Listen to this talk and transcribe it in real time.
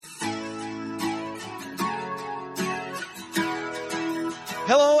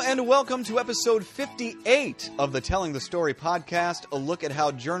And welcome to episode 58 of the Telling the Story podcast, a look at how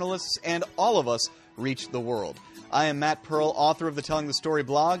journalists and all of us reach the world. I am Matt Pearl, author of the Telling the Story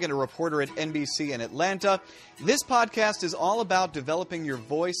blog and a reporter at NBC in Atlanta. This podcast is all about developing your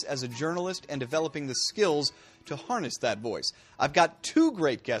voice as a journalist and developing the skills to harness that voice. I've got two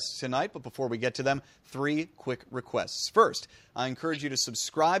great guests tonight, but before we get to them, three quick requests. First, I encourage you to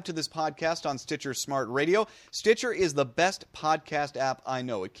subscribe to this podcast on Stitcher Smart Radio. Stitcher is the best podcast app I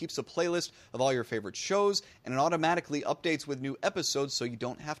know. It keeps a playlist of all your favorite shows, and it automatically updates with new episodes so you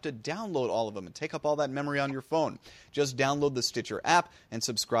don't have to download all of them and take up all that memory on your phone. Just download the Stitcher app and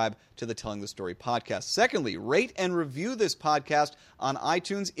subscribe to the Telling the Story podcast. Secondly, rate and review this podcast on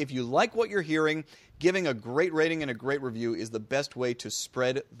iTunes. If you like what you're hearing, giving a great rating and a great review is the best way to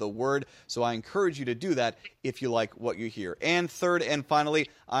spread the word, so I encourage you to do that if you like what you hear. And third and finally,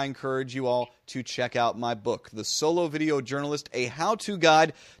 I encourage you all to check out my book, The Solo Video Journalist, a how-to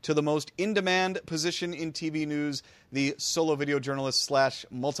guide to the most in-demand position in TV news, the solo video journalist slash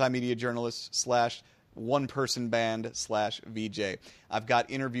multimedia journalist slash one-person band slash VJ. I've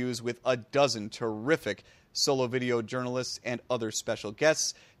got interviews with a dozen terrific solo video journalists and other special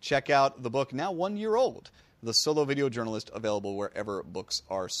guests. Check out the book, now 1 year old, The Solo Video Journalist, available wherever books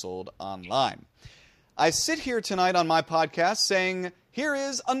are sold online. I sit here tonight on my podcast saying, here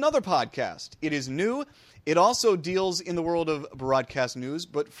is another podcast. It is new. It also deals in the world of broadcast news,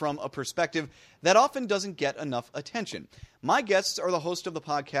 but from a perspective that often doesn't get enough attention. My guests are the host of the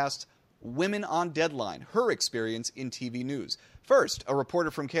podcast Women on Deadline, her experience in TV news. First, a reporter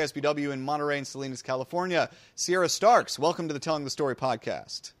from KSBW in Monterey and Salinas, California, Sierra Starks. Welcome to the Telling the Story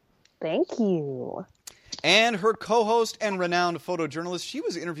podcast. Thank you. And her co-host and renowned photojournalist, she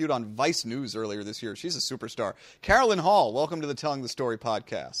was interviewed on Vice News earlier this year. She's a superstar. Carolyn Hall, welcome to the Telling the Story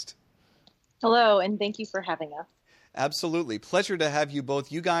podcast. Hello, and thank you for having us. Absolutely. Pleasure to have you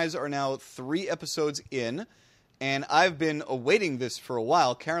both. You guys are now 3 episodes in, and I've been awaiting this for a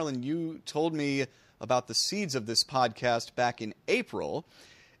while. Carolyn, you told me about the seeds of this podcast back in April,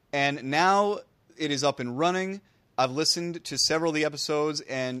 and now it is up and running. I've listened to several of the episodes,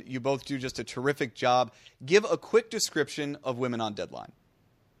 and you both do just a terrific job. Give a quick description of Women on Deadline.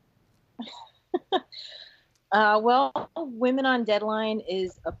 Well, Women on Deadline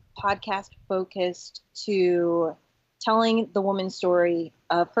is a podcast focused to telling the woman's story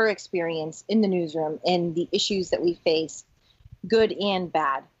of her experience in the newsroom and the issues that we face, good and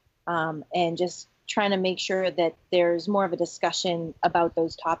bad, and just trying to make sure that there's more of a discussion about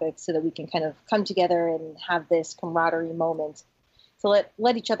those topics so that we can kind of come together and have this camaraderie moment to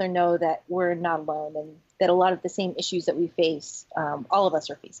let each other know that we're not alone and that a lot of the same issues that we face, all of us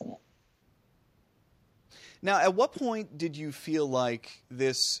are facing it. Now, at what point did you feel like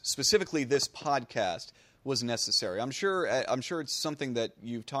specifically this podcast, was necessary? I'm sure it's something that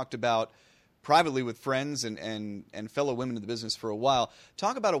you've talked about privately with friends and fellow women in the business for a while.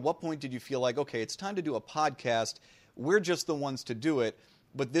 Talk about at what point did you feel like, okay, it's time to do a podcast. We're just the ones to do it,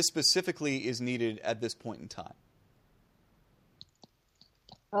 but this specifically is needed at this point in time.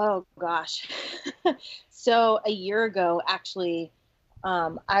 Oh, gosh. So a year ago, actually,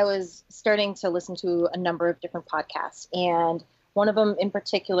 I was starting to listen to a number of different podcasts, and one of them in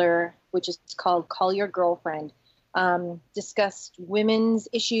particular, which is called Call Your Girlfriend, discussed women's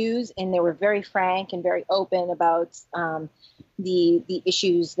issues, and they were very frank and very open about the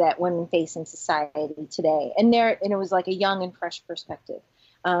issues that women face in society today. And it was like a young and fresh perspective.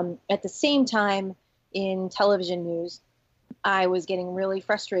 At the same time, in television news, I was getting really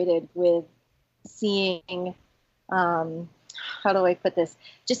frustrated with seeing, how do I put this?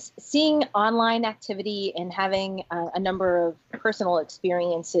 Just seeing online activity and having a number of personal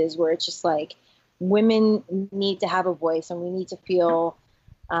experiences where it's just like, women need to have a voice, and we need to feel,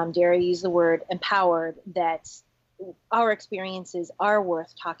 dare I use the word, empowered, that our experiences are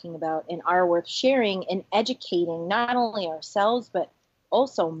worth talking about and are worth sharing and educating not only ourselves, but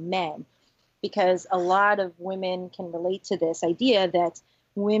also men. Because a lot of women can relate to this idea that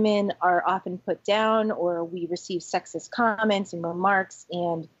women are often put down, or we receive sexist comments and remarks,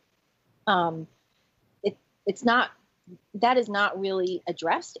 and that is not really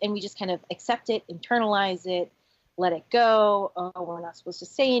addressed, and we just kind of accept it, internalize it, let it go. Oh, we're not supposed to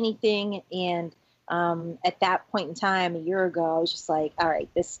say anything. And at that point in time, a year ago, I was just like, all right,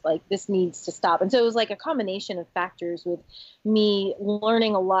 this needs to stop. And so it was like a combination of factors, with me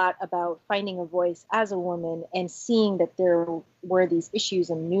learning a lot about finding a voice as a woman and seeing that there were these issues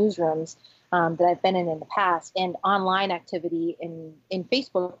in newsrooms that I've been in the past, and online activity in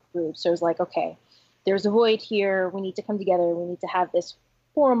Facebook groups. So I was like, okay, there's a void here. We need to come together. We need to have this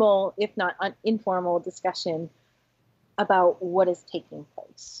formal, if not informal, discussion about what is taking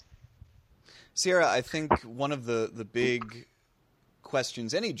place. Sierra, I think one of the big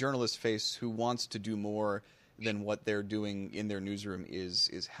questions any journalist face who wants to do more than what they're doing in their newsroom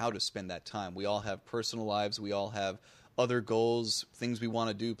is how to spend that time. We all have personal lives. We all have other goals, things we want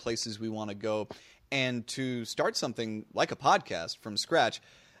to do, places we want to go. And to start something like a podcast from scratch,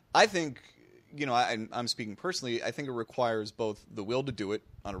 I think, I'm speaking personally, I think it requires both the will to do it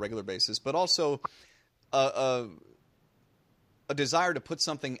on a regular basis, but also a desire to put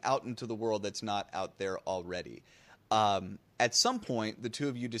something out into the world that's not out there already. At some point, the two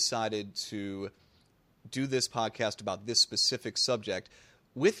of you decided to do this podcast about this specific subject.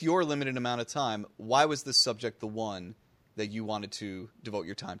 With your limited amount of time, why was this subject the one that you wanted to devote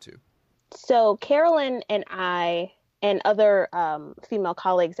your time to? So Carolyn and I and other female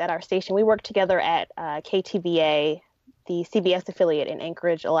colleagues at our station, we worked together at KTVA, the CBS affiliate in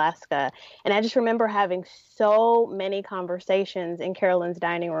Anchorage, Alaska. And I just remember having so many conversations in Carolyn's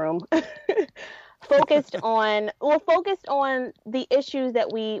dining room focused on the issues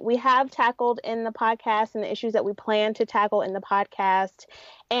that we have tackled in the podcast and the issues that we plan to tackle in the podcast.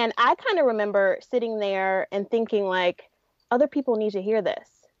 And I kind of remember sitting there and thinking, like, other people need to hear this.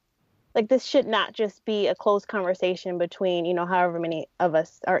 Like, this should not just be a closed conversation between, however many of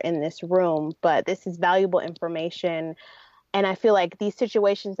us are in this room, but this is valuable information. And I feel like these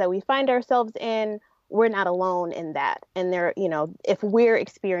situations that we find ourselves in, we're not alone in that. And there, if we're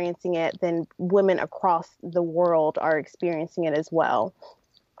experiencing it, then women across the world are experiencing it as well.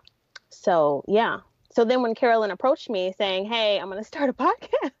 So, yeah. So then when Carolyn approached me saying, hey, I'm going to start a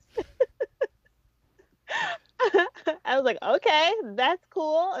podcast, I was like, okay, that's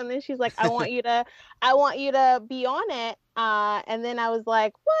cool. And then she's like, I want you to be on it. And then I was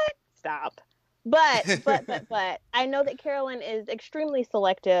like, what? Stop. But I know that Carolyn is extremely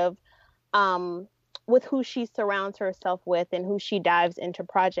selective with who she surrounds herself with and who she dives into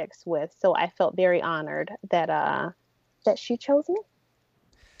projects with. So I felt very honored that she chose me.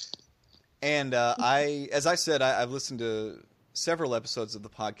 And as I said, I've listened to several episodes of the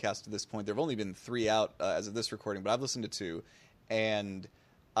podcast at this point. There have only been 3 out as of this recording, but I've listened to 2. And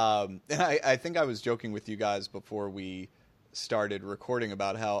I think I was joking with you guys before we started recording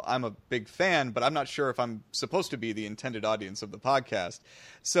about how I'm a big fan, but I'm not sure if I'm supposed to be the intended audience of the podcast.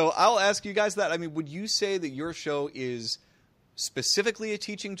 So I'll ask you guys that. I mean, would you say that your show is specifically a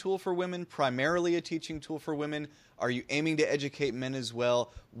teaching tool for women, primarily a teaching tool for women? Are you aiming to educate men as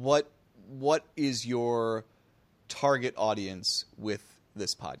well? What is your target audience with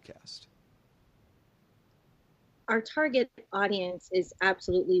this podcast? Our target audience is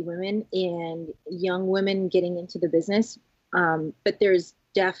absolutely women and young women getting into the business. But there's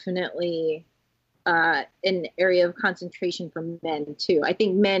definitely an area of concentration for men too. I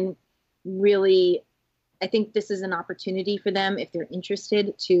think men really, I think this is an opportunity for them, if they're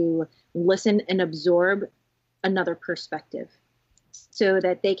interested, to listen and absorb another perspective so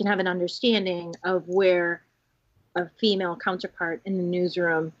that they can have an understanding of where a female counterpart in the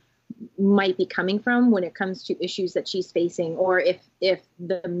newsroom might be coming from when it comes to issues that she's facing, or if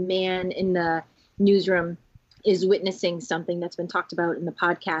the man in the newsroom is witnessing something that's been talked about in the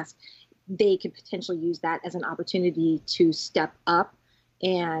podcast, they could potentially use that as an opportunity to step up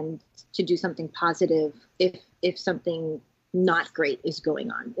and to do something positive if something not great is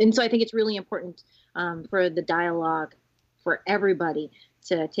going on. And so I think it's really important for the dialogue for everybody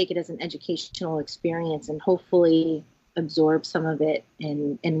to take it as an educational experience and hopefully absorb some of it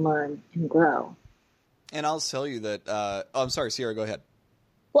and learn and grow. And I'll tell you that, I'm sorry, Sierra, go ahead.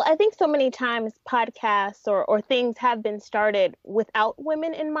 Well, I think so many times podcasts or things have been started without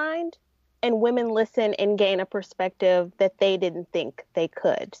women in mind, and women listen and gain a perspective that they didn't think they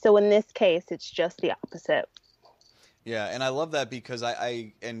could. So in this case, it's just the opposite. Yeah, and I love that because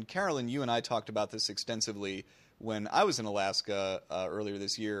I and Carolyn, you and I talked about this extensively when I was in Alaska earlier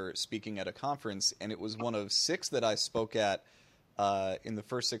this year speaking at a conference, and it was one of 6 that I spoke at in the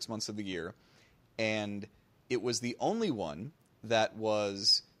first 6 months of the year, and it was the only one that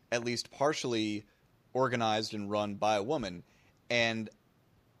was at least partially organized and run by a woman. And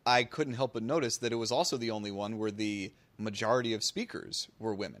I couldn't help but notice that it was also the only one where the majority of speakers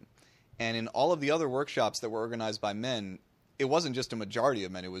were women. And in all of the other workshops that were organized by men, it wasn't just a majority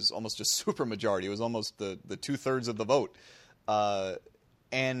of men. It was almost a super majority. It was almost the 2/3 of the vote.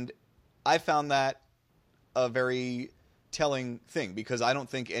 And I found that a very telling thing because I don't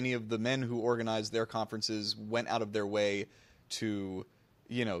think any of the men who organized their conferences went out of their way to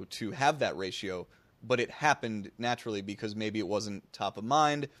have that ratio, but it happened naturally because maybe it wasn't top of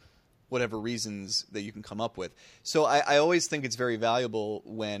mind, whatever reasons that you can come up with. So I always think it's very valuable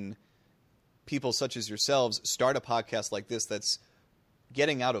when people such as yourselves start a podcast like this that's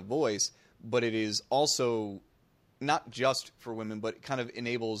getting out a voice, but it is also not just for women, but kind of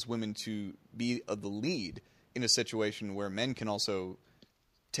enables women to be the lead in a situation where men can also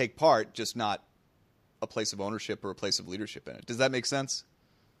take part, just not a place of ownership or a place of leadership in it. Does that make sense?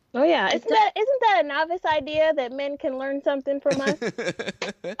 Oh yeah, isn't that a novice idea that men can learn something from us?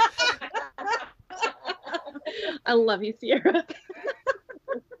 I love you, Sierra.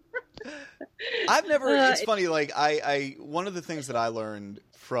 I've never. It's funny. Like I one of the things that I learned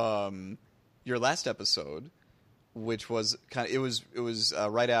from your last episode, which was it was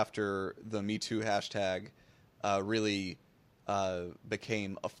right after the Me Too hashtag really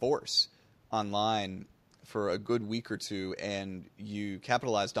became a force online for a good week or two, and you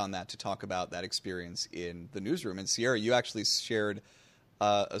capitalized on that to talk about that experience in the newsroom. And Sierra, you actually shared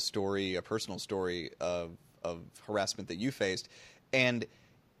a personal story of harassment that you faced, and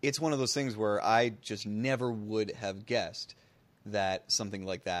it's one of those things where I just never would have guessed that something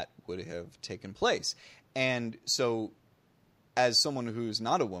like that would have taken place. And so, as someone who's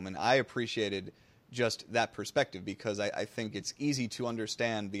not a woman, I appreciated just that perspective, because I think it's easy to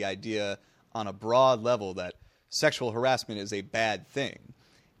understand the idea on a broad level that sexual harassment is a bad thing.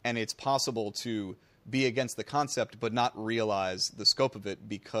 And it's possible to be against the concept but not realize the scope of it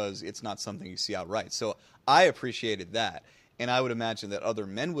because it's not something you see outright. So I appreciated that, and I would imagine that other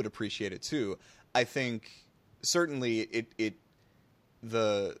men would appreciate it too. I think certainly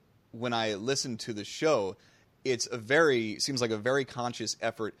when I listen to the show, seems like a very conscious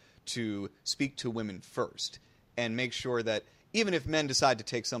effort to speak to women first and make sure that even if men decide to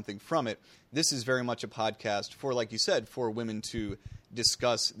take something from it, this is very much a podcast for, like you said, for women to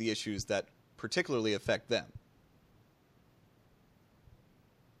discuss the issues that particularly affect them.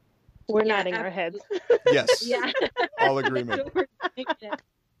 We're nodding our heads. Yes. Yeah. All agreement.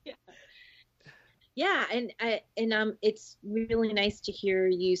 Yeah, and it's really nice to hear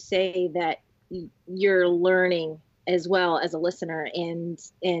you say that you're learning as well as a listener,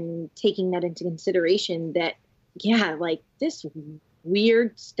 and taking that into consideration, that like this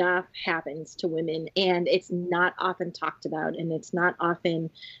weird stuff happens to women, and it's not often talked about, and it's not often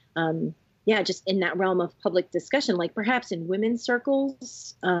just in that realm of public discussion, like perhaps in women's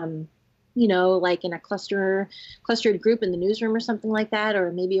circles, like in a clustered group in the newsroom or something like that,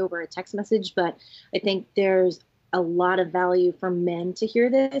 or maybe over a text message. But I think there's a lot of value for men to hear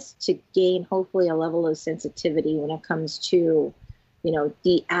this, to gain hopefully a level of sensitivity when it comes to,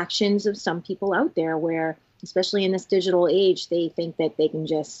 the actions of some people out there, where, especially in this digital age, they think that they can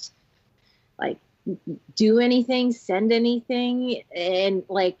just like do anything, send anything, and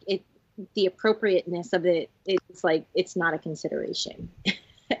like the appropriateness of it, it's like it's not a consideration.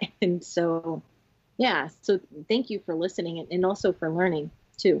 And so thank you for listening, and also for learning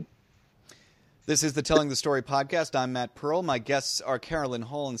too. This is the Telling the Story podcast. I'm Matt Pearl. My guests are Carolyn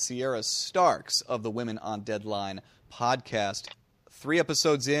Hull and Sierra Starks of the Women on Deadline podcast. 3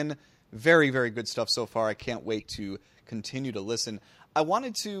 episodes in. Very, very good stuff so far. I can't wait to continue to listen. I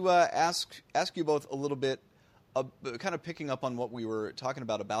wanted to ask you both a little bit, kind of picking up on what we were talking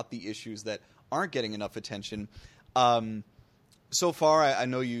about the issues that aren't getting enough attention. So far, I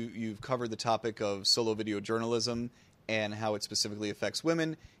know you've covered the topic of solo video journalism and how it specifically affects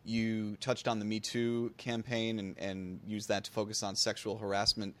women. You touched on the Me Too campaign and used that to focus on sexual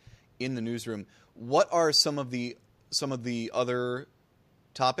harassment in the newsroom. What are some of the other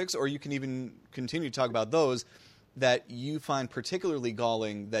topics, or you can even continue to talk about those, that you find particularly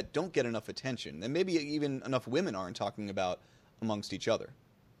galling that don't get enough attention, and maybe even enough women aren't talking about amongst each other?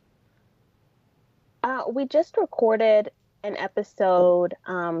 We just recorded an episode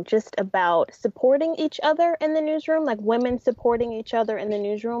just about supporting each other in the newsroom, like women supporting each other in the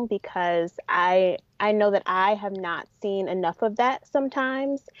newsroom, because I know that I have not seen enough of that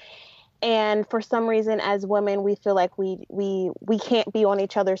sometimes. And for some reason, as women, we feel like we can't be on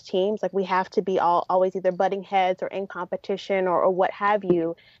each other's teams. Like we have to be always either butting heads or in competition or what have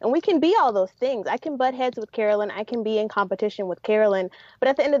you. And we can be all those things. I can butt heads with Carolyn. I can be in competition with Carolyn. But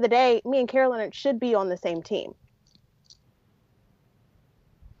at the end of the day, me and Carolyn should be on the same team.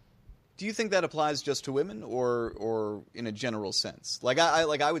 Do you think that applies just to women, or in a general sense? Like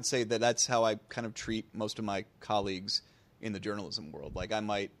I would say that's how I kind of treat most of my colleagues in the journalism world. Like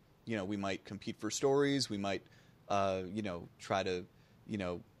we might compete for stories, we might try to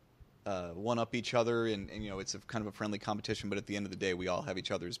one up each other, and it's a kind of a friendly competition. But at the end of the day, we all have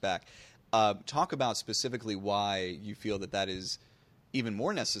each other's back. Talk about specifically why you feel that is even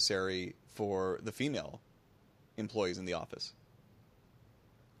more necessary for the female employees in the office.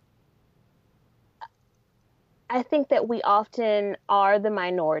 I think that we often are the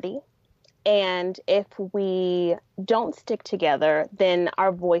minority. And if we don't stick together, then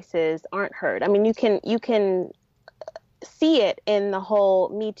our voices aren't heard. I mean, you can see it in the whole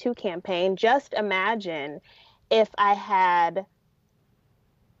Me Too campaign. Just imagine if I had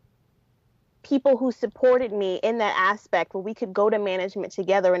people who supported me in that aspect where we could go to management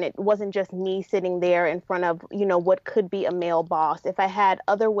together and it wasn't just me sitting there in front of, what could be a male boss. If I had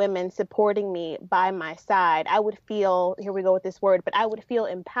other women supporting me by my side, I would feel, here we go with this word, but I would feel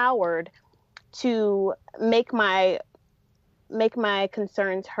empowered to make my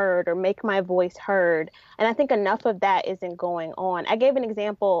concerns heard or make my voice heard. And I think enough of that isn't going on. I gave an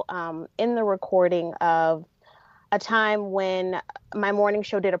example in the recording of a time when my morning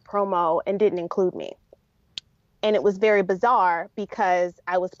show did a promo and didn't include me. And it was very bizarre because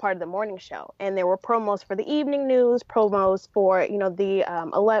I was part of the morning show. And there were promos for the evening news, promos for,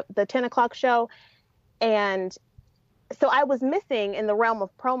 the 10 o'clock show. And so I was missing in the realm of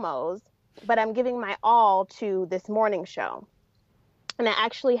promos, but I'm giving my all to this morning show. And I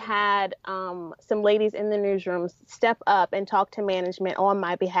actually had some ladies in the newsroom step up and talk to management on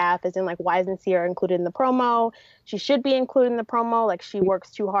my behalf, as in, like, why isn't Sierra included in the promo? She should be included in the promo. Like, she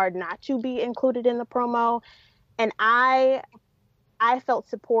works too hard not to be included in the promo. And I felt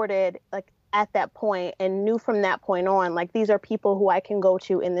supported, like, at that point, and knew from that point on, like, these are people who I can go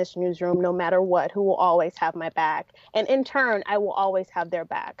to in this newsroom no matter what, who will always have my back. And in turn, I will always have their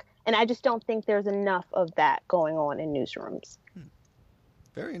back. And I just don't think there's enough of that going on in newsrooms.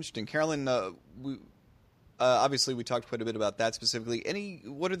 Very interesting. Carolyn, obviously we talked quite a bit about that specifically.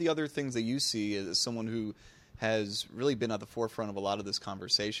 What are the other things that you see as someone who has really been at the forefront of a lot of this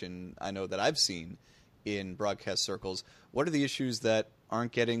conversation? I know that I've seen in broadcast circles. What are the issues that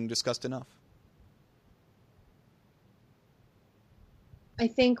aren't getting discussed enough? I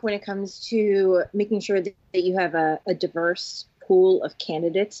think when it comes to making sure that you have a diverse pool of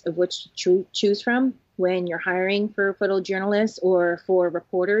candidates of which to choose from when you're hiring for photojournalists or for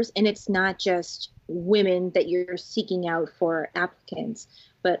reporters. And it's not just women that you're seeking out for applicants,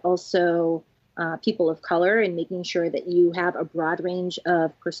 but also people of color, and making sure that you have a broad range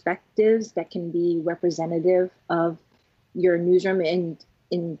of perspectives that can be representative of your newsroom and,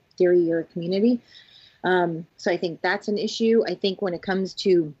 in theory, your community. So I think that's an issue. I think when it comes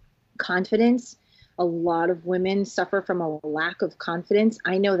to confidence, a lot of women suffer from a lack of confidence.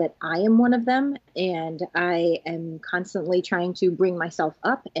 I know that I am one of them, and I am constantly trying to bring myself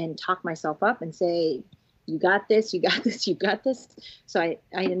up and talk myself up and say, you got this, you got this, you got this. So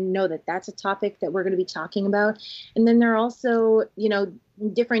I know that that's a topic that we're going to be talking about. And then there are also,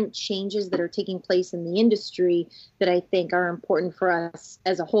 different changes that are taking place in the industry that I think are important for us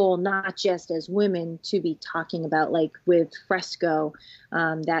as a whole, not just as women, to be talking about, like with Fresco,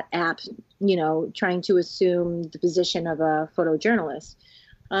 that app, trying to assume the position of a photojournalist.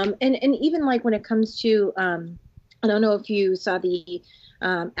 And even like when it comes to, I don't know if you saw the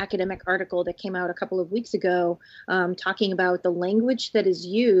academic article that came out a couple of weeks ago, talking about the language that is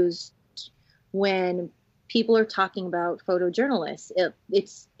used when people are talking about photojournalists.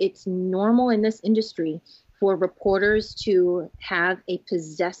 It's normal in this industry for reporters to have a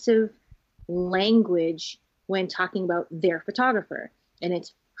possessive language when talking about their photographer. And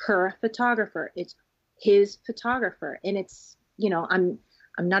it's her photographer, it's his photographer. And it's, I'm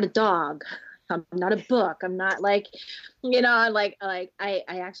not a dog. I'm not a book. I'm not like, I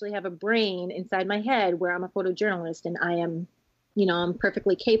actually have a brain inside my head where I'm a photojournalist, and I am, I'm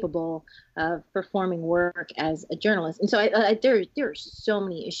perfectly capable of performing work as a journalist. And so there are so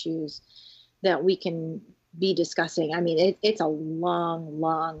many issues that we can be discussing. I mean, it's a long,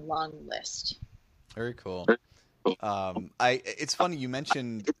 long, long list. Very cool. It's funny you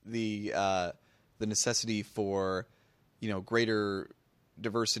mentioned the necessity for, greater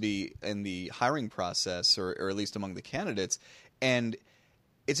diversity in the hiring process, or at least among the candidates. And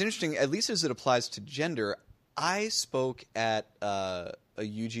it's interesting, at least as it applies to gender. I spoke at a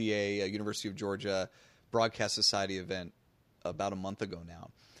UGA, a University of Georgia Broadcast Society event about a month ago now.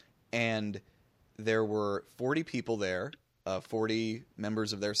 And there were 40 people there, 40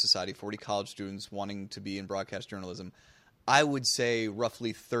 members of their society, 40 college students wanting to be in broadcast journalism. I would say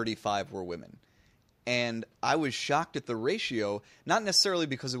roughly 35 were women. And I was shocked at the ratio, not necessarily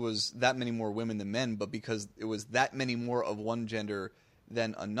because it was that many more women than men, but because it was that many more of one gender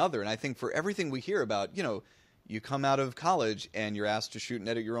than another. And I think for everything we hear about, you come out of college and you're asked to shoot and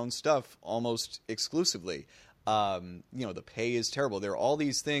edit your own stuff almost exclusively. The pay is terrible. There are all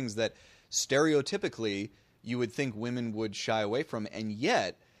these things that stereotypically you would think women would shy away from, and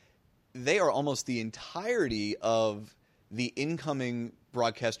yet they are almost the entirety of the incoming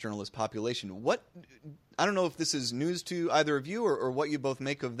broadcast journalist population. I don't know if this is news to either of you or what you both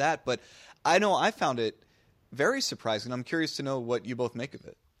make of that, but I know I found it very surprising. I'm curious to know what you both make of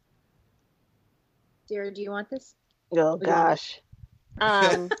it. Dara, do you want this? Oh gosh.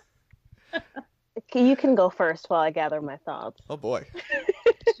 You can go first while I gather my thoughts. Oh boy.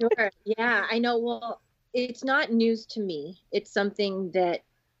 Sure. Yeah, I know. Well, it's not news to me. It's something that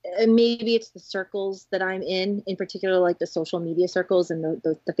maybe it's the circles that I'm in particular, like the social media circles and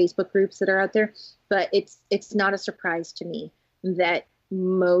the Facebook groups that are out there. But it's not a surprise to me that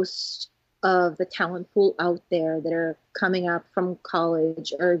most of the talent pool out there that are coming up from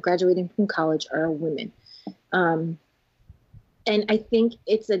college or graduating from college are women. And I think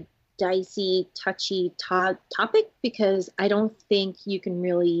it's a dicey, touchy topic because I don't think you can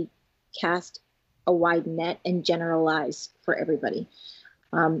really cast a wide net and generalize for everybody.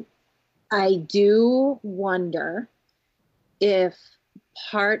 I do wonder if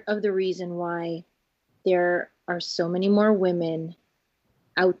part of the reason why there are so many more women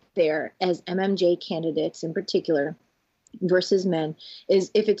out there as MMJ candidates in particular versus men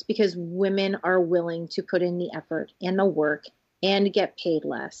is if it's because women are willing to put in the effort and the work and get paid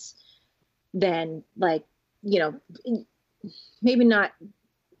less than, like, you know, maybe not.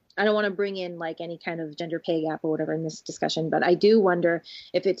 I don't want to bring in like any kind of gender pay gap or whatever in this discussion, but I do wonder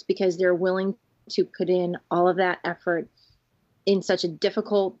if it's because they're willing to put in all of that effort in such a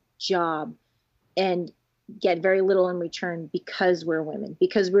difficult job and get very little in return because we're women,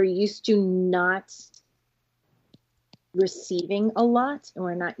 because we're used to not receiving a lot and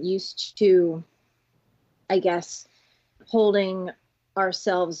we're not used to, I guess, holding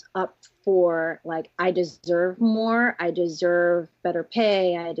ourselves up for, like, I deserve more, I deserve better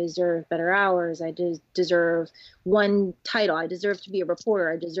pay, I deserve better hours, I deserve one title, I deserve to be a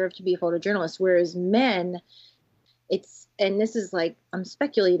reporter, I deserve to be a photojournalist. Whereas men, it's, and this is like, I'm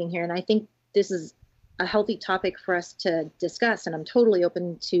speculating here, and I think this is a healthy topic for us to discuss, and I'm totally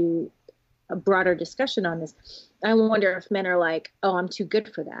open to a broader discussion on this. I wonder if men are like, oh, I'm too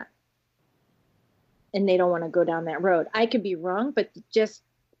good for that, and they don't want to go down that road. I could be wrong, but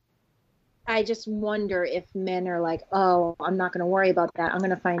I just wonder if men are like, oh, I'm not going to worry about that. I'm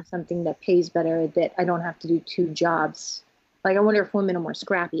going to find something that pays better, that I don't have to do two jobs. Like, I wonder if women are more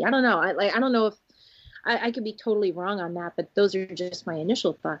scrappy. I don't know. I don't know if I could be totally wrong on that, but those are just my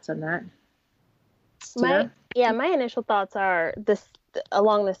initial thoughts on that. My initial thoughts are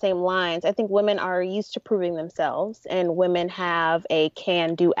along the same lines. I think women are used to proving themselves, and women have a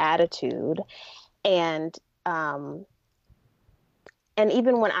can-do attitude. And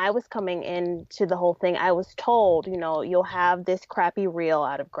even when I was coming into the whole thing, I was told, you know, you'll have this crappy reel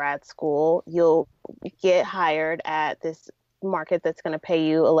out of grad school. You'll get hired at this market that's going to pay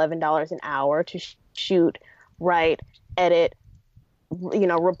you $11 an hour to shoot, write, edit, you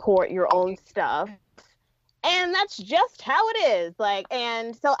know, report your own stuff. And that's just how it is. Like,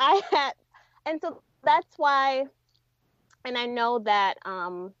 and so that's why, and I know that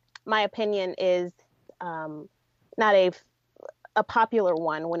my opinion is not a popular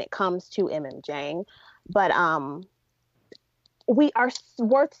one when it comes to MMJing, but we are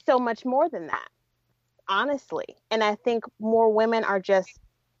worth so much more than that, honestly. And I think more women are just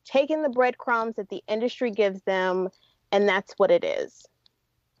taking the breadcrumbs that the industry gives them, and that's what it is.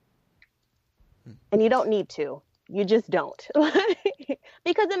 And you don't need to. You just don't.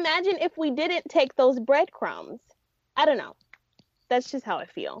 Because imagine if we didn't take those breadcrumbs. I don't know. That's just how I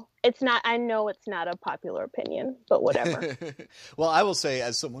feel. It's not, I know it's not a popular opinion, but whatever. Well, I will say,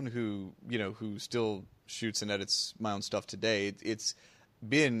 as someone who, you know, who still shoots and edits my own stuff today, it's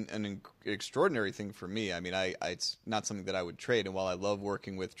been an extraordinary thing for me. I mean, it's not something that I would trade. And while I love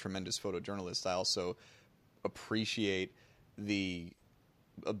working with tremendous photojournalists, I also appreciate the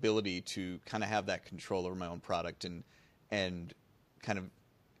ability to kind of have that control over my own product and kind of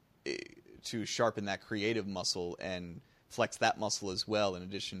to sharpen that creative muscle and flex that muscle as well, in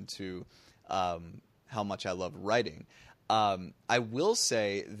addition to how much I love writing. I will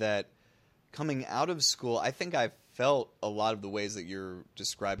say that coming out of school, I think I felt a lot of the ways that you're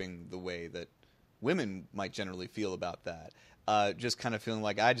describing the way that women might generally feel about that. Just kind of feeling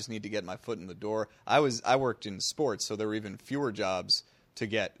like I just need to get my foot in the door. I worked in sports, so there were even fewer jobs to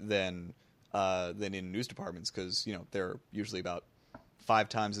get than in news departments, because, you know, there are usually about 5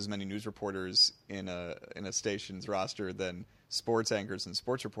 times as many news reporters in a station's roster than sports anchors and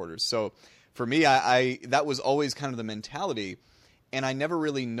sports reporters. So for me, I that was always kind of the mentality, and I never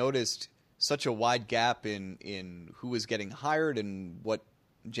really noticed such a wide gap in who was getting hired and what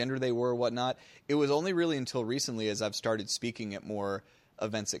gender they were or whatnot. It was only really until recently, as I've started speaking at more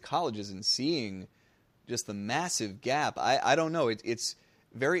events at colleges and seeing just the massive gap. I don't know. It's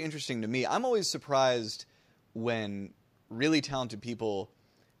very interesting to me. I'm always surprised when really talented people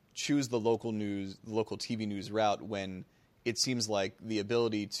choose the local TV news route, when it seems like the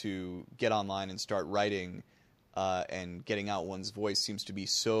ability to get online and start writing and getting out one's voice seems to be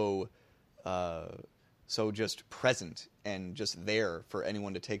so just present and just there for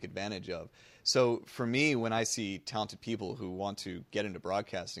anyone to take advantage of. So for me, when I see talented people who want to get into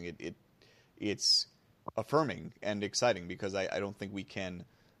broadcasting, it's affirming and exciting, because I don't think we can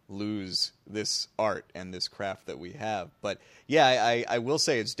lose this art and this craft that we have. But yeah, I will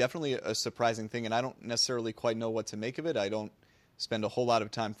say it's definitely a surprising thing, and I don't necessarily quite know what to make of it. I don't spend a whole lot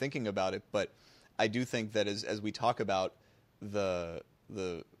of time thinking about it, but I do think that as we talk about the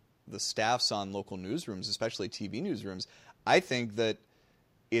staffs on local newsrooms, especially TV newsrooms, I think that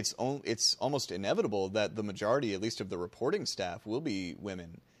it's almost inevitable that the majority, at least of the reporting staff, will be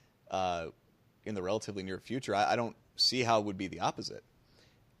women in the relatively near future. I don't see how it would be the opposite.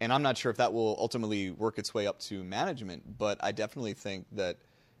 And I'm not sure if that will ultimately work its way up to management, but I definitely think that,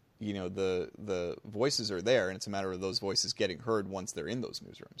 you know, the voices are there, and it's a matter of those voices getting heard once they're in those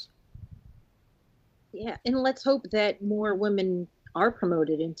newsrooms. Yeah, and let's hope that more women are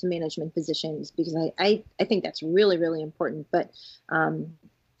promoted into management positions, because I think that's really, really important. But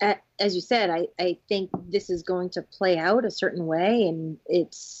as you said, I think this is going to play out a certain way, and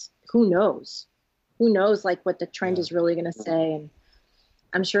it's, who knows like what the trend is really going to say. And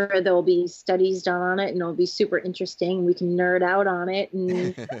I'm sure there'll be studies done on it, and it'll be super interesting. We can nerd out on it.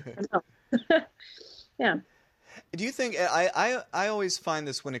 And yeah. Do you think, I always find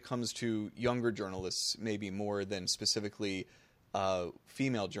this when it comes to younger journalists, maybe more than specifically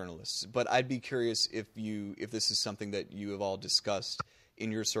female journalists, but I'd be curious if this is something that you have all discussed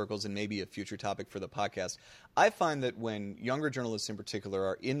in your circles, and maybe a future topic for the podcast. I find that when younger journalists in particular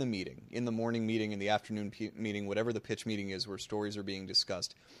are in the meeting, in the morning meeting, in the afternoon meeting, whatever the pitch meeting is where stories are being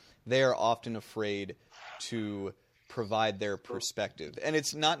discussed, they are often afraid to provide their perspective. And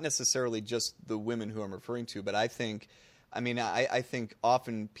it's not necessarily just the women who I'm referring to, but I think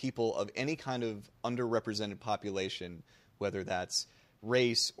often people of any kind of underrepresented population, whether that's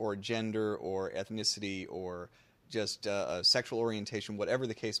race or gender or ethnicity or just sexual orientation, whatever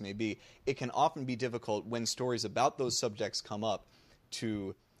the case may be, it can often be difficult when stories about those subjects come up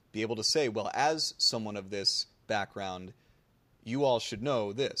to be able to say, well, as someone of this background, you all should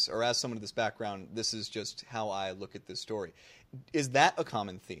know this, or as someone of this background, this is just how I look at this story. Is that a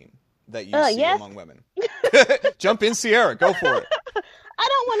common theme that you see among women? Jump in, Sierra. Go for it. I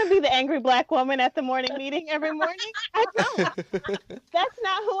don't want to be the angry black woman at the morning meeting every morning. I don't. That's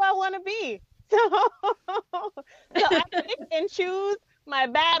not who I want to be. So I pick and choose my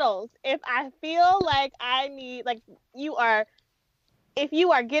battles. If I feel like I need, if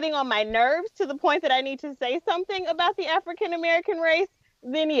you are getting on my nerves to the point that I need to say something about the African American race,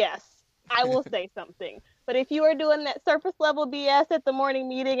 then yes, I will say something. But if you are doing that surface level BS at the morning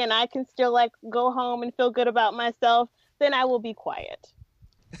meeting and I can still go home and feel good about myself, then I will be quiet.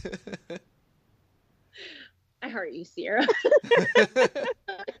 I heart you, Sierra.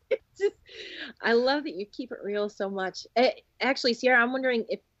 I love that you keep it real so much. Actually, Sierra, I'm wondering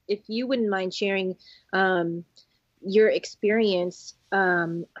if you wouldn't mind sharing your experience.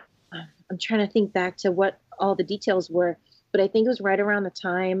 I'm trying to think back to what all the details were, but I think it was right around the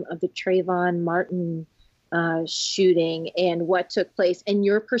time of the Trayvon Martin shooting and what took place, and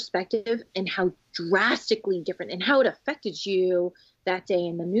your perspective and how drastically different and how it affected you that day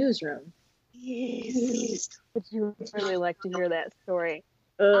in the newsroom. Yes. Would you really like to hear that story?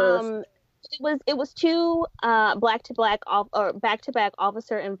 It was two back-to-back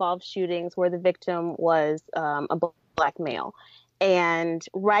officer involved shootings where the victim was a black male, and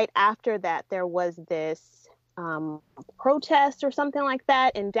right after that there was this protest or something like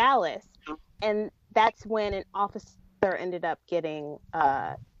that in Dallas, and that's when an officer ended up getting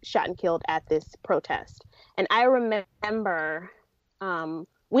shot and killed at this protest. And I remember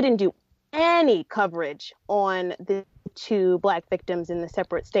we didn't do any coverage on the two black victims in the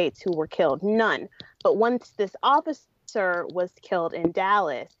separate states who were killed. None. But once this officer was killed in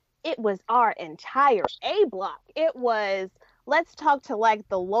Dallas, it was our entire A block. It was, let's talk to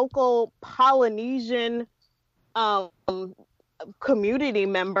the local Polynesian community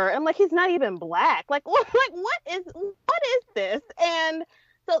member. I'm like, he's not even black. What is this? And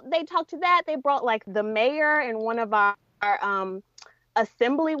so they talked to that. They brought the mayor and one of our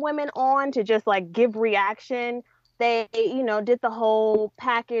assembly women on to just give reaction. They, did the whole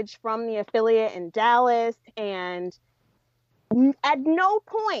package from the affiliate in Dallas, and at no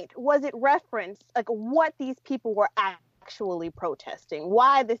point was it referenced what these people were actually protesting,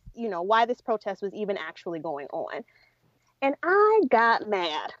 why this protest was even actually going on. And I got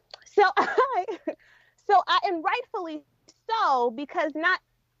mad. And rightfully so, because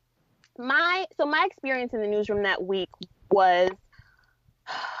my experience in the newsroom that week was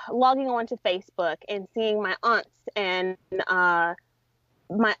logging on to Facebook and seeing my aunts and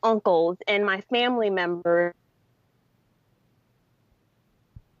my uncles and my family members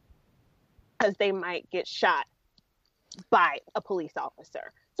because they might get shot by a police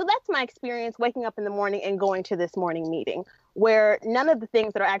officer. So that's my experience waking up in the morning and going to this morning meeting, where none of the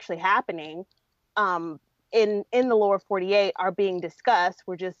things that are actually happening in the lower 48 are being discussed.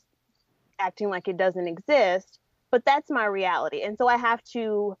 We're just acting like it doesn't exist. But that's my reality. And so I have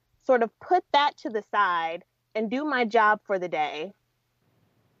to sort of put that to the side and do my job for the day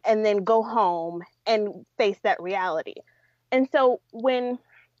and then go home and face that reality. And so when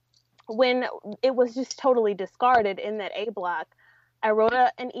it was just totally discarded in that A block, I wrote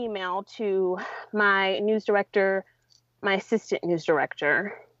an email to my news director, my assistant news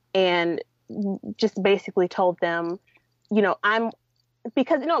director, and just basically told them,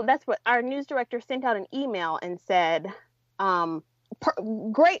 that's what our news director sent out an email and said,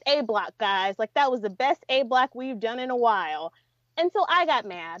 great A block, guys. Like, that was the best A block we've done in a while. And so I got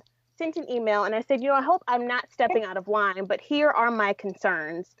mad, sent an email, and I said, I hope I'm not stepping out of line, but here are my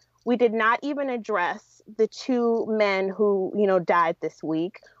concerns. We did not even address the two men who, died this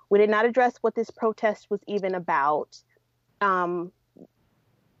week. We did not address what this protest was even about.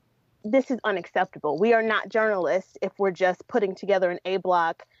 This is unacceptable. We are not journalists if we're just putting together an A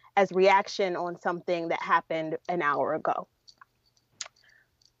block as reaction on something that happened an hour ago.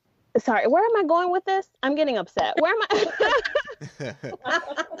 Sorry, where am I going with this? I'm getting upset. Where am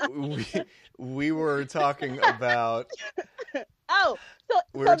I? we were talking about.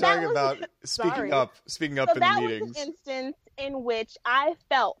 We were talking about speaking up in the meetings. That was an instance in which I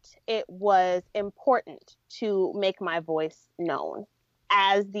felt it was important to make my voice known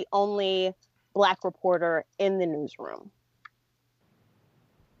as the only Black reporter in the newsroom.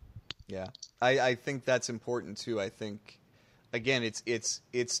 Yeah, I think that's important too. I think, again,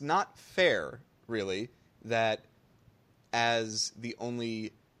 it's not fair, really, that as the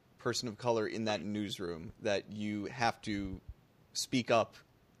only person of color in that newsroom that you have to speak up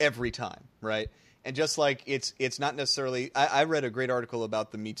every time, right? And just like it's not necessarily... I read a great article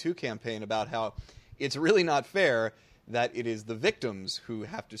about the Me Too campaign about how it's really not fair that it is the victims who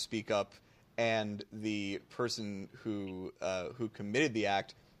have to speak up and the person who committed the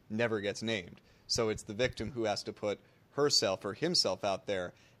act never gets named. So it's the victim who has to put herself or himself out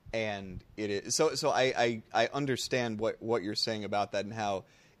there, and it is... So I understand what you're saying about that and how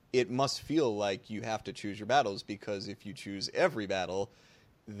it must feel like you have to choose your battles, because if you choose every battle,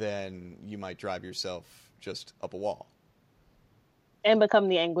 then you might drive yourself just up a wall. And become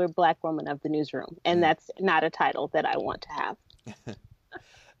the angry Black woman of the newsroom. And that's not a title that I want to have.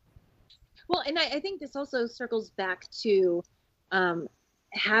 Well, and I think this also circles back to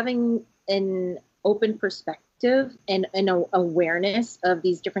having an open perspective and an awareness of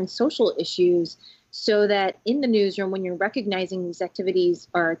these different social issues, so that in the newsroom, when you're recognizing these activities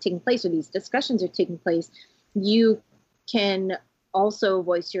are taking place or these discussions are taking place, you can also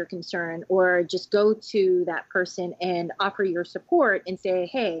voice your concern or just go to that person and offer your support and say,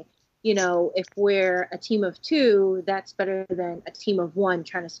 hey, if we're a team of two, that's better than a team of one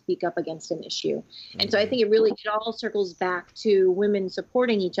trying to speak up against an issue. Mm-hmm. And so I think it all circles back to women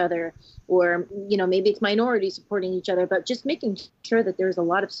supporting each other, or, maybe it's minorities supporting each other, but just making sure that there's a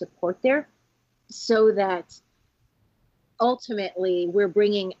lot of support there, so that ultimately we're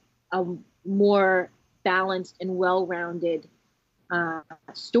bringing a more balanced and well-rounded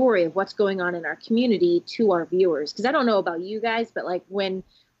story of what's going on in our community to our viewers. Because I don't know about you guys, but like when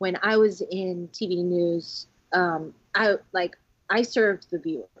I was in TV news, I served the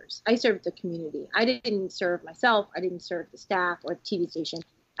viewers. I served the community. I didn't serve myself. I didn't serve the staff or the TV station.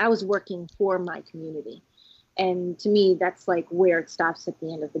 I was working for my community. And to me, that's like where it stops at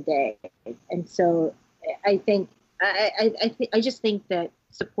the end of the day. And so I think, I just think that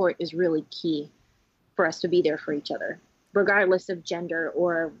support is really key for us to be there for each other, regardless of gender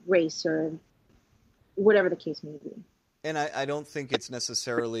or race or whatever the case may be. And I don't think it's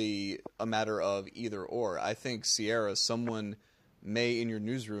necessarily a matter of either or. I think, Sierra, someone in your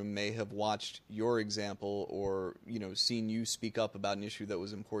newsroom may have watched your example or, seen you speak up about an issue that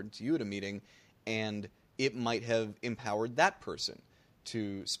was important to you at a meeting, and it might have empowered that person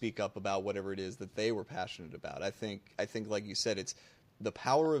to speak up about whatever it is that they were passionate about. I think, like you said, it's the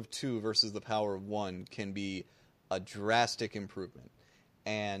power of two versus the power of one can be a drastic improvement.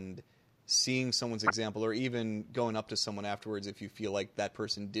 And seeing someone's example, or even going up to someone afterwards if you feel like that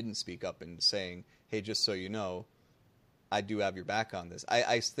person didn't speak up and saying, hey, just so you know, I do have your back on this.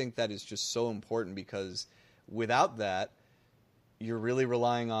 I think that is just so important, because without that, you're really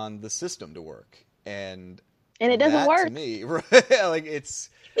relying on the system to work, and it doesn't work. To me, like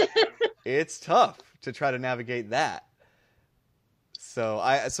it's tough to try to navigate that. So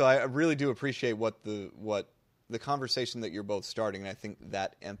I really do appreciate what the conversation that you're both starting, and I think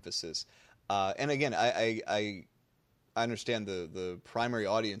that emphasis. And again, I understand the primary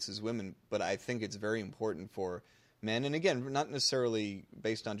audience is women, but I think it's very important for men, and again, not necessarily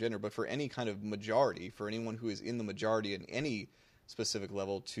based on gender, but for any kind of majority, for anyone who is in the majority in any specific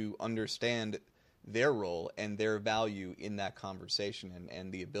level, to understand their role and their value in that conversation,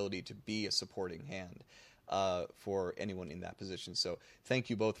 and the ability to be a supporting hand for anyone in that position. So thank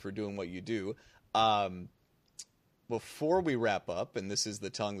you both for doing what you do. Before we wrap up, and this is the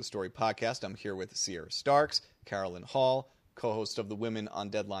Telling the Story podcast, I'm here with Sierra Starks, Carolyn Hall, co-host of the Women on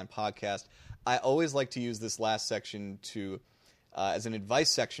Deadline podcast. I always like to use this last section as an advice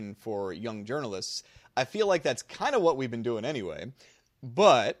section for young journalists. I feel like that's kind of what we've been doing anyway,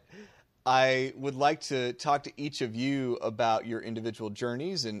 but I would like to talk to each of you about your individual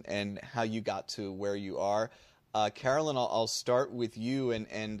journeys and how you got to where you are. Carolyn, I'll start with you,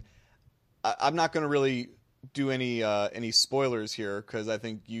 and I'm not going to really do any spoilers here, because I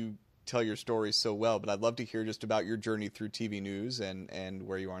think you tell your story so well, but I'd love to hear just about your journey through TV news and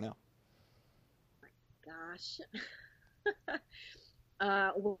where you are now. Gosh.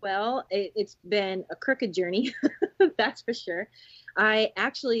 Well, it's been a crooked journey, that's for sure. I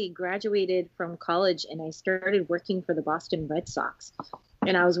actually graduated from college and I started working for the Boston Red Sox.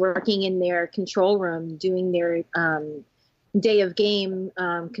 And I was working in their control room, doing their day of game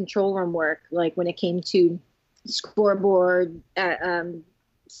control room work, like when it came to scoreboard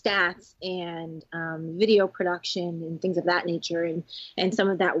stats and video production and things of that nature. And some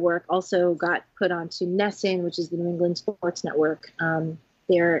of that work also got put onto NESN, which is the New England Sports Network.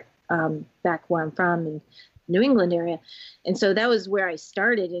 There, back where I'm from in New England area. And so that was where I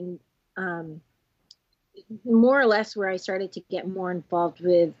started, and more or less where I started to get more involved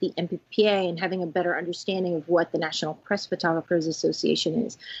with the NPPA and having a better understanding of what the National Press Photographers Association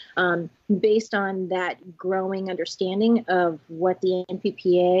is. Based on that growing understanding of what the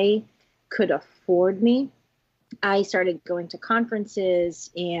NPPA could afford me, I started going to conferences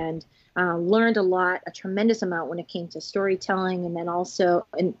and learned a tremendous amount when it came to storytelling, and then also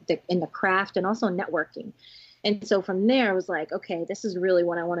in the craft, and also networking. And so from there, I was like, okay, this is really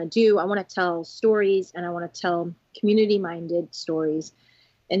what I want to do. I want to tell stories, and I want to tell community-minded stories.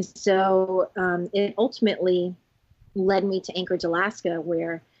 And so it ultimately led me to Anchorage, Alaska,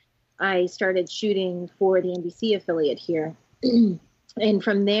 where I started shooting for the NBC affiliate here. And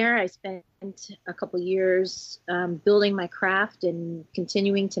from there, I spent a couple years building my craft and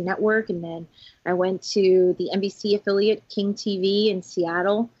continuing to network. And then I went to the NBC affiliate, King TV in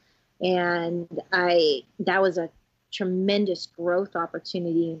Seattle. And that was a tremendous growth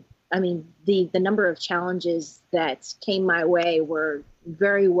opportunity. I mean, the number of challenges that came my way were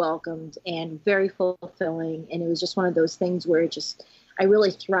very welcomed and very fulfilling. And it was just one of those things where I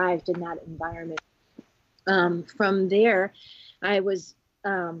really thrived in that environment. From there, I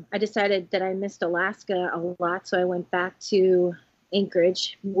decided that I missed Alaska a lot. So I went back to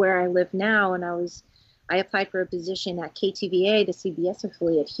Anchorage, where I live now. And I applied for a position at KTVA, the CBS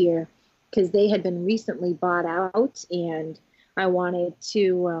affiliate here, because they had been recently bought out, and I wanted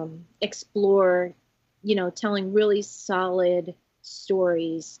to explore, telling really solid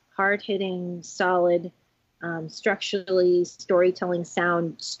stories, hard-hitting, solid, structurally storytelling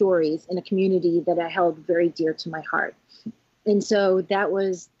sound stories in a community that I held very dear to my heart. And so that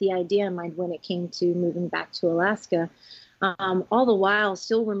was the idea in mind when it came to moving back to Alaska. All the while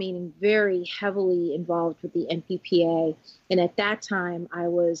still remaining very heavily involved with the NPPA. And at that time,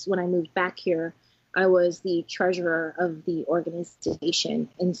 when I moved back here, I was the treasurer of the organization.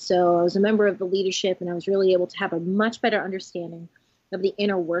 And so I was a member of the leadership, and I was really able to have a much better understanding of the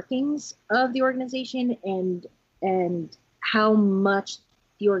inner workings of the organization and how much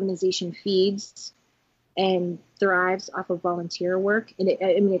the organization feeds and thrives off of volunteer work. And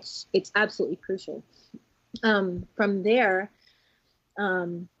it's absolutely crucial. From there,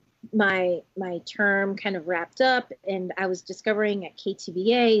 my term kind of wrapped up, and I was discovering at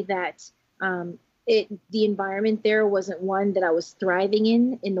KTVA that the environment there wasn't one that I was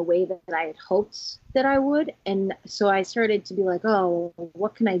thriving in the way that I had hoped that I would. And so I started to be like, oh,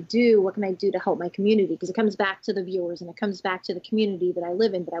 what can I do? What can I do to help my community? Because it comes back to the viewers, and it comes back to the community that I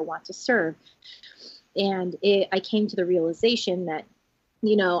live in, that I want to serve. And I came to the realization that,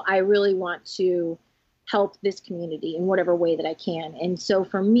 I really want to help this community in whatever way that I can. And so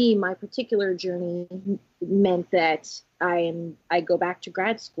for me, my particular journey meant that I go back to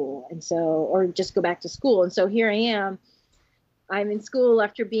grad school, and so, or just go back to school. And so here I am. I'm in school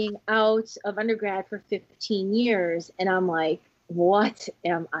after being out of undergrad for 15 years, and I'm like, what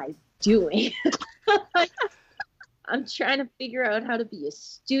am I doing? I'm trying to figure out how to be a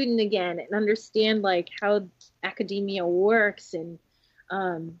student again and understand like how academia works. And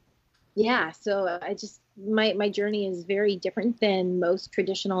so my journey is very different than most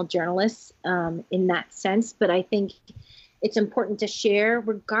traditional journalists in that sense. But I think it's important to share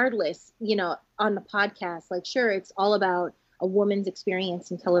regardless, on the podcast. Like, sure, it's all about a woman's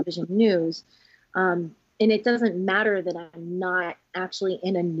experience in television news. And it doesn't matter that I'm not actually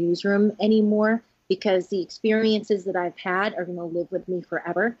in a newsroom anymore, because the experiences that I've had are going to live with me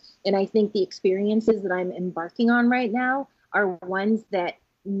forever. And I think the experiences that I'm embarking on right now are ones that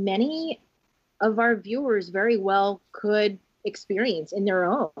many of our viewers very well could experience in their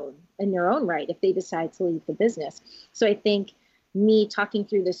own right if they decide to leave the business. So I think me talking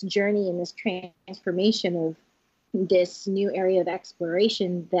through this journey and this transformation of this new area of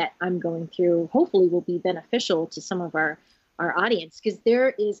exploration that I'm going through hopefully will be beneficial to some of our audience, because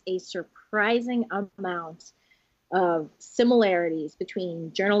there is a surprising amount of similarities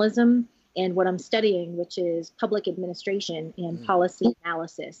between journalism and what I'm studying, which is public administration and policy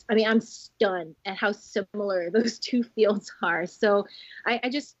analysis. I mean, I'm stunned at how similar those two fields are. So I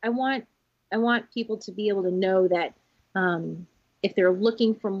want people to be able to know that if they're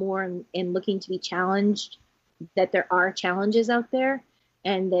looking for more and looking to be challenged, that there are challenges out there,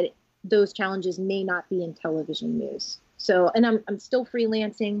 and that those challenges may not be in television news. So, and I'm still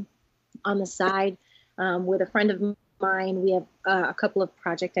freelancing on the side with a friend of mine. We have a couple of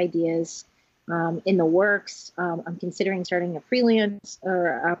project ideas in the works. I'm considering starting a freelance or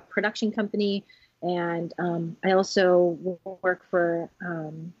a production company. And I also work for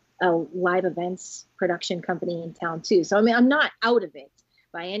a live events production company in town too. So, I mean, I'm not out of it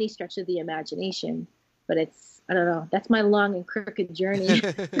by any stretch of the imagination, but I don't know. That's my long and crooked journey.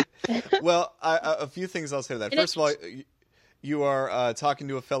 Well, a few things I'll say to that. First of all, you are talking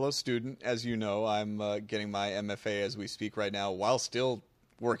to a fellow student. As you know, I'm getting my MFA as we speak right now while still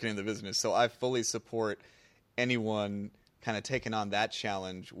working in the business. So I fully support anyone kind of taking on that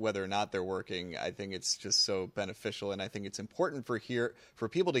challenge, whether or not they're working. I think it's just so beneficial. And I think it's important for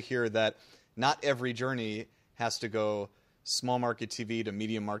people to hear that not every journey has to go small market TV to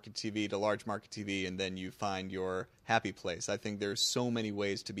medium market TV to large market TV, and then you find your happy place. I think there's so many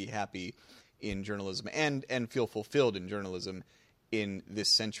ways to be happy in journalism and feel fulfilled in journalism in this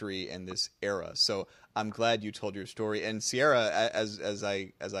century and this era. So I'm glad you told your story. And Sierra, as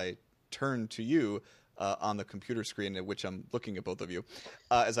I turn to you on the computer screen at which I'm looking at both of you,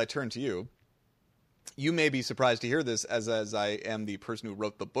 as I turn to you, you may be surprised to hear this, as I am the person who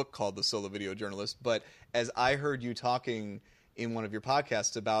wrote the book called The Solo Video Journalist, but as I heard you talking in one of your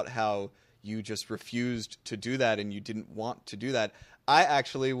podcasts about how you just refused to do that and you didn't want to do that, I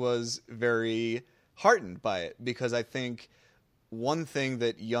actually was very heartened by it, because I think one thing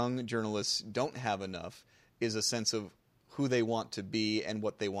that young journalists don't have enough is a sense of who they want to be and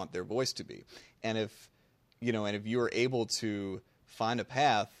what they want their voice to be. And if you're able to find a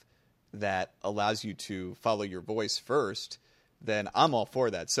path that allows you to follow your voice first, then I'm all for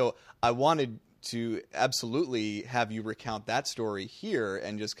that. So I wanted to absolutely have you recount that story here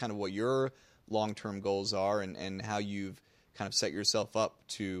and just kind of what your long-term goals are and how you've kind of set yourself up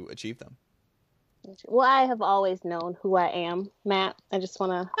to achieve them. Well, I have always known who I am, Matt. I just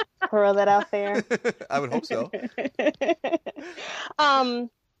want to throw that out there. I would hope so.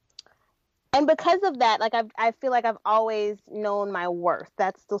 And because of that, like I feel like I've always known my worth.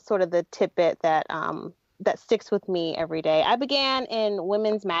 That's the sort of the tidbit that that sticks with me every day. I began in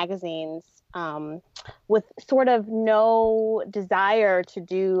women's magazines with sort of no desire to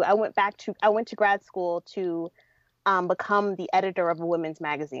do. I went to grad school to become the editor of a women's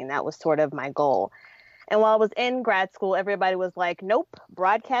magazine. That was sort of my goal. And while I was in grad school, everybody was like, nope,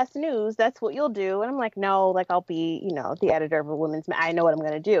 broadcast news, that's what you'll do. And I'm like, no, like I'll be, the editor of a women's I know what I'm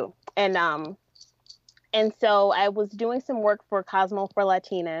going to do. And so I was doing some work for Cosmo for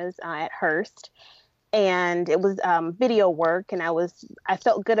Latinas at Hearst, and it was video work, and I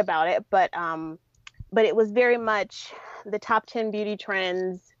felt good about it, but it was very much the top 10 beauty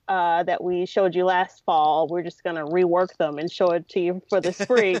trends that we showed you last fall. We're just going to rework them and show it to you for the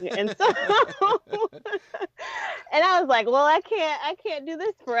spring. And so, and I was like, well, I can't do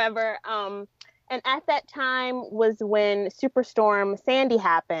this forever. And at that time was when Superstorm Sandy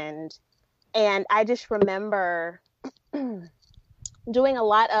happened. And I just remember doing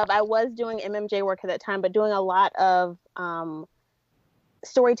I was doing MMJ work at that time, but doing a lot of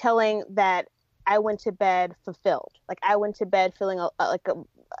storytelling that I went to bed fulfilled. Like I went to bed feeling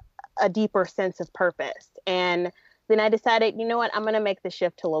a deeper sense of purpose. And then I decided, you know what, I'm going to make the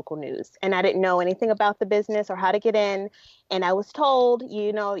shift to local news. And I didn't know anything about the business or how to get in. And I was told,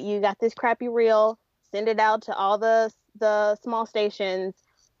 you know, you got this crappy reel, send it out to all the small stations.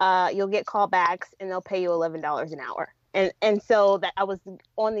 You'll get callbacks and they'll pay you $11 an hour. And so that I was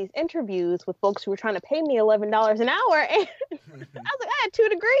on these interviews with folks who were trying to pay me $11 an hour. And I was like, I had 2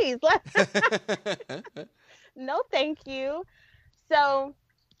 degrees. No, thank you. So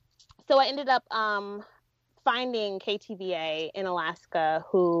I ended up finding KTVA in Alaska,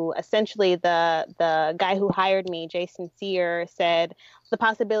 who essentially the guy who hired me, Jason Sear, said the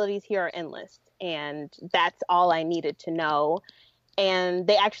possibilities here are endless. And that's all I needed to know. And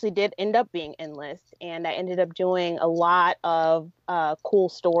they actually did end up being endless. And I ended up doing a lot of cool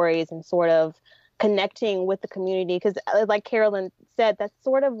stories and sort of connecting with the community. Because like Carolyn said, that's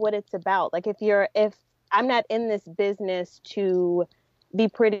sort of what it's about. Like if I'm not in this business to be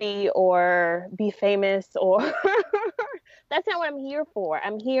pretty or be famous or that's not what I'm here for.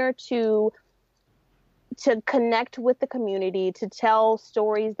 I'm here to connect with the community, to tell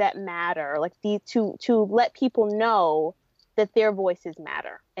stories that matter, like to let people know that their voices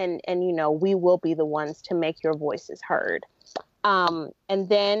matter. And you know, we will be the ones to make your voices heard. And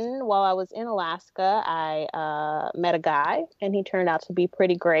then while I was in Alaska, I met a guy and he turned out to be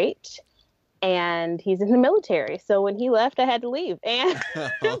pretty great. And he's in the military. So when he left, I had to leave. And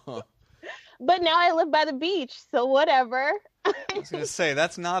but now I live by the beach, so whatever. I was going to say,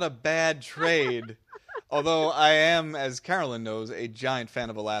 that's not a bad trade. Although I am, as Carolyn knows, a giant fan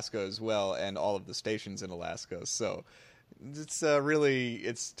of Alaska as well, and all of the stations in Alaska. So it's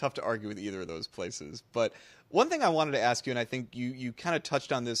it's tough to argue with either of those places. But one thing I wanted to ask you, and I think you kind of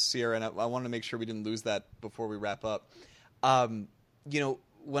touched on this, Sierra, and I wanted to make sure we didn't lose that before we wrap up. You know,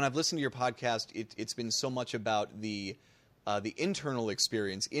 when I've listened to your podcast, it's been so much about the internal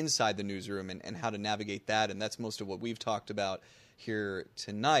experience inside the newsroom and how to navigate that, and that's most of what we've talked about here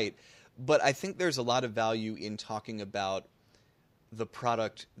tonight. But I think there's a lot of value in talking about the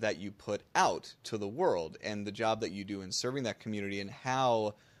product that you put out to the world and the job that you do in serving that community and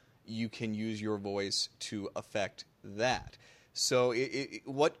how you can use your voice to affect that. So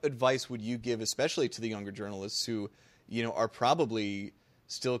what advice would you give, especially to the younger journalists who, you know, are probably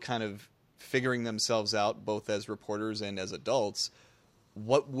still kind of figuring themselves out both as reporters and as adults?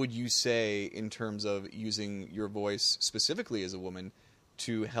 What would you say in terms of using your voice specifically as a woman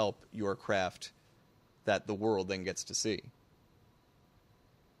to help your craft that the world then gets to see?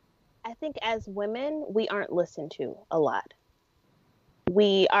 I think as women, we aren't listened to a lot.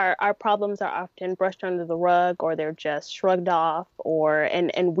 Our problems are often brushed under the rug, or they're just shrugged off,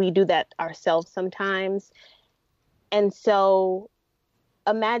 and we do that ourselves sometimes. And so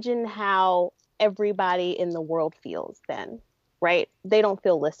imagine how everybody in the world feels then, right? They don't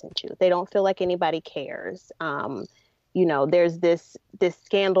feel listened to. They don't feel like anybody cares. You know, there's this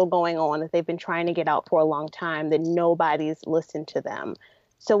scandal going on that they've been trying to get out for a long time that nobody's listened to them.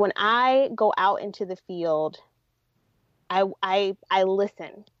 So when I go out into the field, I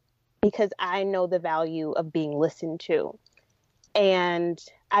listen because I know the value of being listened to. And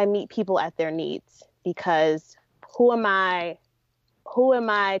I meet people at their needs because who am I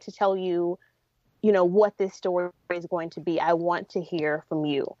to tell you, you know, what this story is going to be? I want to hear from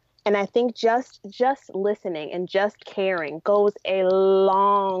you. And I think just listening and just caring goes a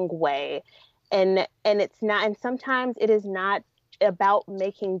long way. And it's not, and sometimes it is not about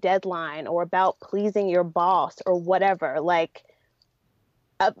making deadline or about pleasing your boss or whatever. Like,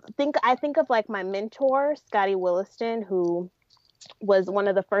 I think of like my mentor, Scotty Williston, who was one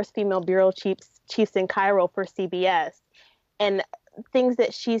of the first female bureau chiefs in Cairo for CBS. And things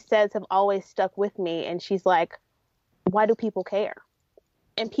that she says have always stuck with me. And she's like, why do people care?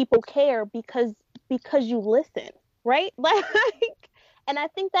 And people care because you listen, right? Like, and I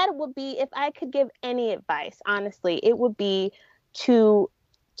think that would be, if I could give any advice, honestly, it would be to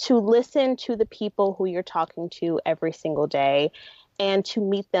listen to the people who you're talking to every single day and to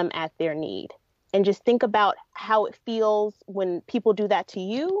meet them at their need. And just think about how it feels when people do that to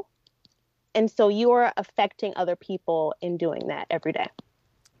you. And so you're affecting other people in doing that every day.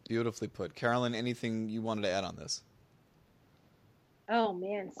 Beautifully put. Carolyn, anything you wanted to add on this? Oh,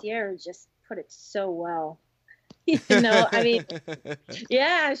 man, Sierra just put it so well. You know, I mean,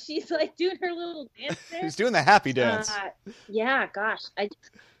 yeah, she's like doing her little dance there. She's doing the happy dance. Yeah, gosh.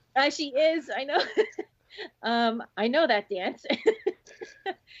 She is. I know. I know that dance.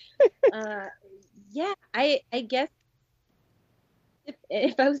 Yeah, I guess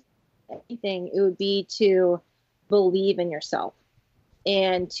if I was anything, it would be to believe in yourself.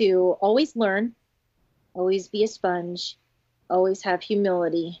 and to always learn, always be a sponge, always have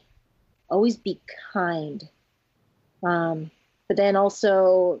humility, always be kind. But then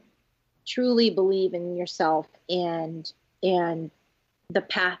also truly believe in yourself and the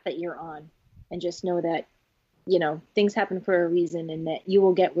path that you're on, and just know that, you know, things happen for a reason and that you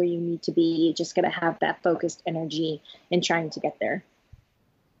will get where you need to be. You just got to have that focused energy in trying to get there.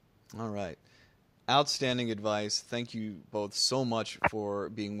 All right. Outstanding advice. Thank you both so much for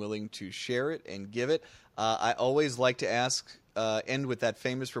being willing to share it and give it. I always like to end with that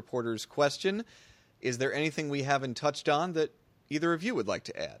famous reporter's question. Is there anything we haven't touched on that either of you would like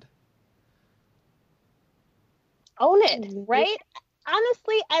to add? Own it, right?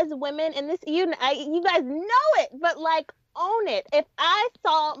 Honestly, as women, and this, you guys know it, but like, own it. If I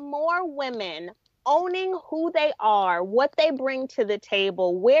saw more women owning who they are, what they bring to the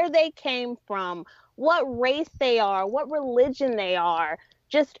table, where they came from, what race they are, what religion they are,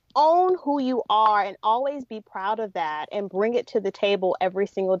 just own who you are and always be proud of that and bring it to the table every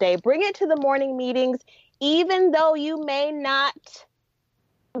single day. Bring it to the morning meetings, even though you may not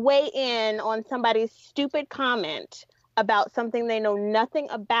weigh in on somebody's stupid comment about something they know nothing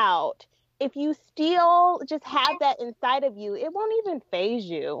about. If you still just have that inside of you, it won't even faze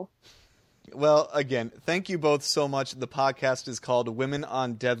you. Well, again, thank you both so much. The podcast is called Women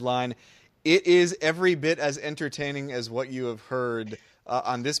on Deadline. It is every bit as entertaining as what you have heard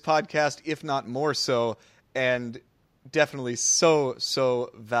on this podcast, if not more so, and definitely so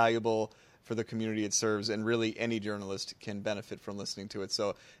valuable for the community it serves, and really any journalist can benefit from listening to it.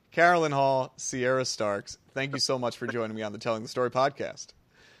 So, Carolyn Hall, Sierra Starks, thank you so much for joining me on the Telling the Story podcast.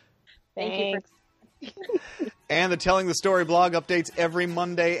 Thanks. And the Telling the Story blog updates every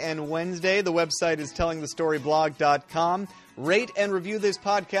Monday and Wednesday. The website is tellingthestoryblog.com. Rate and review this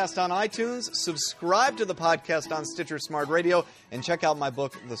podcast on iTunes. Subscribe to the podcast on Stitcher Smart Radio. And check out my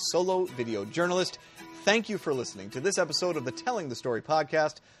book, The Solo Video Journalist. Thank you for listening to this episode of the Telling the Story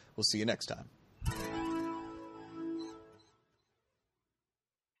podcast. We'll see you next time.